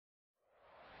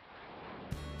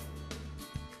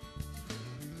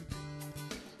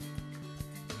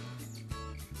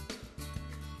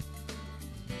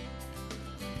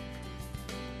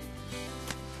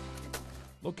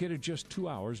Located just 2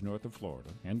 hours north of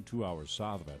Florida and 2 hours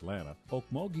south of Atlanta,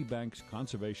 Ocmulgee Banks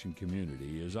Conservation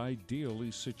Community is ideally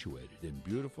situated in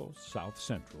beautiful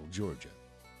south-central Georgia.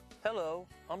 Hello,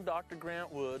 I'm Dr.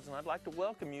 Grant Woods, and I'd like to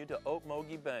welcome you to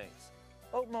Ocmulgee Banks.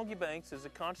 Ocmulgee Banks is a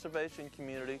conservation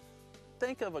community.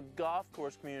 Think of a golf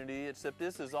course community, except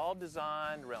this is all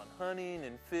designed around hunting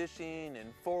and fishing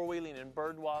and four-wheeling and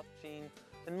bird watching,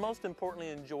 and most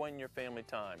importantly, enjoying your family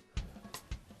time.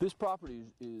 This property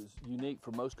is unique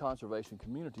for most conservation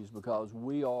communities because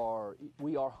we are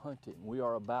hunting. We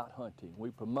are about hunting.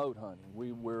 We promote hunting.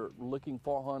 We're looking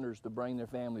for hunters to bring their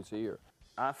families here.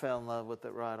 I fell in love with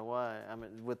it right away. I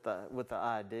mean, with the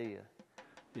idea.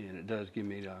 And it does give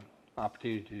me the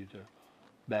opportunity to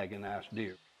bag a nice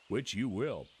deer. Which you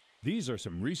will. These are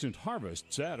some recent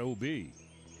harvests at OB.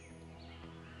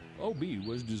 OB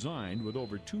was designed with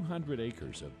over 200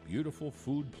 acres of beautiful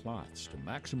food plots to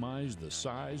maximize the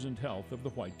size and health of the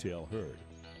whitetail herd.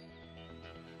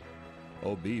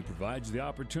 OB provides the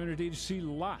opportunity to see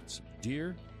lots of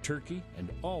deer, turkey, and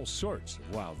all sorts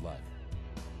of wildlife.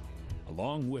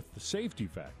 Along with the safety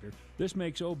factor, this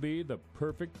makes OB the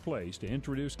perfect place to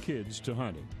introduce kids to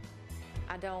hunting.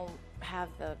 I don't have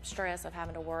the stress of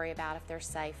having to worry about if they're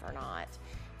safe or not.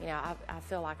 You know, I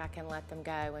feel like I can let them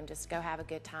go and just go have a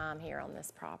good time here on this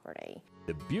property.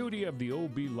 The beauty of the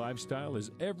OB lifestyle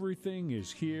is everything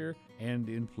is here and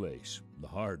in place. The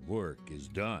hard work is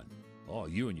done. All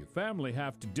you and your family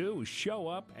have to do is show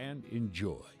up and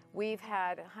enjoy. We've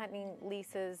had hunting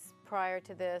leases prior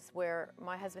to this where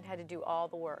my husband had to do all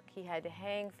the work. He had to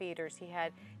hang feeders, he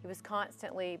was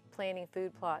constantly planning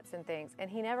food plots and things, and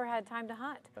he never had time to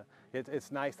hunt.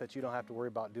 It's nice that you don't have to worry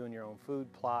about doing your own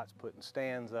food plots, putting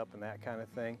stands up and that kind of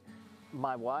thing.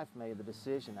 My wife made the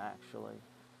decision, actually.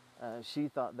 She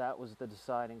thought that was the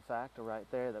deciding factor right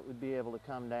there, that we'd be able to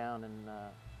come down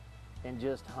and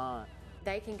just hunt.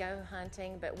 They can go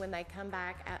hunting, but when they come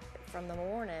back from the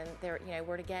morning,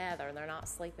 we're together. They're not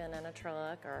sleeping in a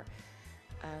truck or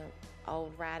an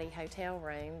old ratty hotel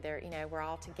room. We're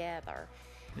all together.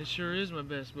 It sure is my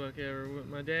best buck ever.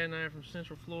 My dad and I are from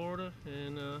Central Florida,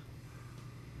 and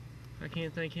I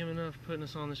can't thank him enough for putting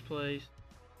us on this place.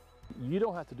 You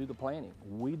don't have to do the planning.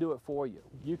 We do it for you.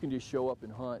 You can just show up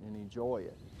and hunt and enjoy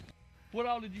it. What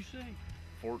all did you see?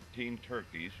 14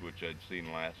 turkeys, which I'd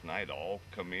seen last night, all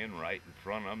come in right in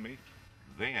front of me.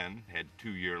 Then had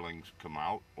 2 yearlings come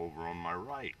out over on my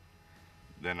right.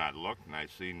 Then I looked and I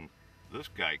seen this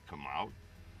guy come out.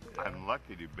 I'm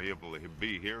lucky to be able to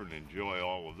be here and enjoy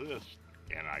all of this.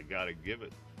 And I got to give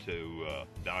it to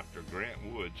Dr. Grant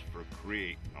Woods for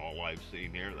creating all I've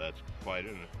seen here. That's quite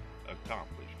an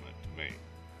accomplishment to me.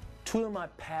 Two of my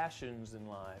passions in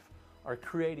life are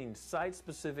creating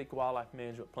site-specific wildlife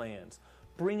management plans,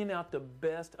 bringing out the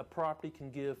best a property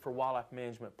can give for wildlife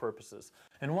management purposes.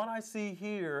 And what I see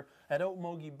here at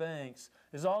Ocmulgee Banks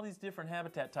is all these different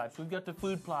habitat types. We've got the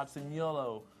food plots in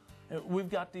yellow. We've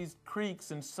got these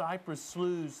creeks and cypress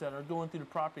sloughs that are going through the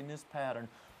property in this pattern.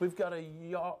 We've got a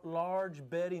large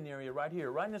bedding area right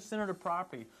here, right in the center of the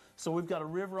property. So we've got a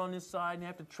river on this side and you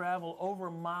have to travel over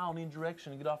a mile in any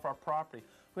direction to get off our property.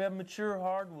 We have mature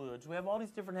hardwoods. We have all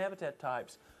these different habitat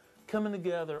types coming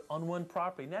together on one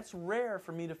property. And that's rare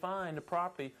for me to find a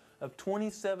property of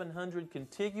 2,700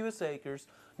 contiguous acres,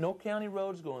 no county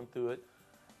roads going through it,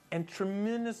 and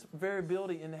tremendous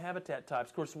variability in the habitat types.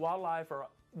 Of course, wildlife or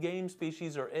game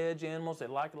species are edge animals. They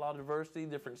like a lot of diversity,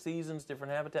 different seasons,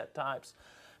 different habitat types.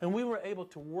 And we were able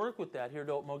to work with that here at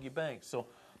Ocmulgee Banks. So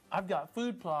I've got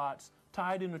food plots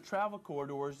tied into travel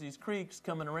corridors, these creeks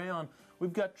coming around.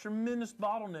 We've got tremendous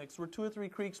bottlenecks where 2 or 3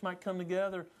 creeks might come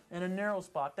together in a narrow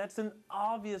spot. That's an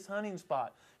obvious hunting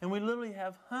spot. And we literally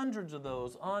have hundreds of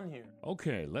those on here.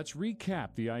 Okay, let's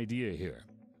recap the idea here.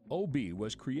 OB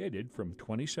was created from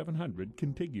 2,700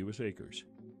 contiguous acres.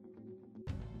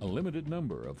 A limited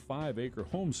number of 5-acre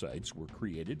home sites were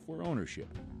created for ownership.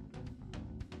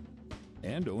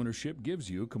 And ownership gives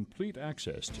you complete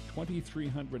access to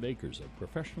 2,300 acres of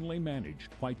professionally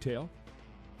managed whitetail,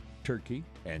 turkey,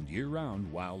 and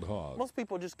year-round wild hog. Most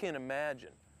people just can't imagine,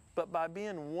 but by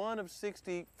being one of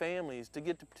 60 families to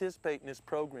get to participate in this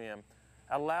program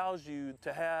allows you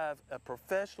to have a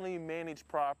professionally managed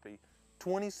property,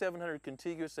 2,700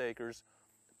 contiguous acres,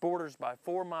 borders by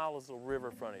 4 miles of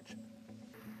river frontage.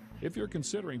 If you're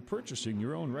considering purchasing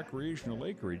your own recreational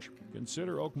acreage,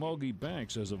 consider Ocmulgee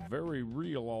Banks as a very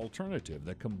real alternative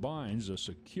that combines a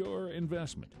secure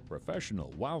investment,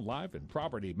 professional wildlife and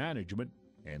property management,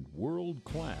 and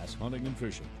world-class hunting and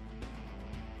fishing.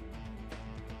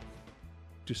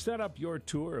 To set up your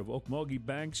tour of Ocmulgee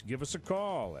Banks, give us a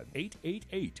call at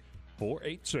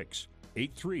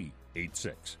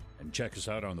 888-486-8386. And check us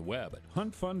out on the web at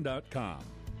huntfun.com.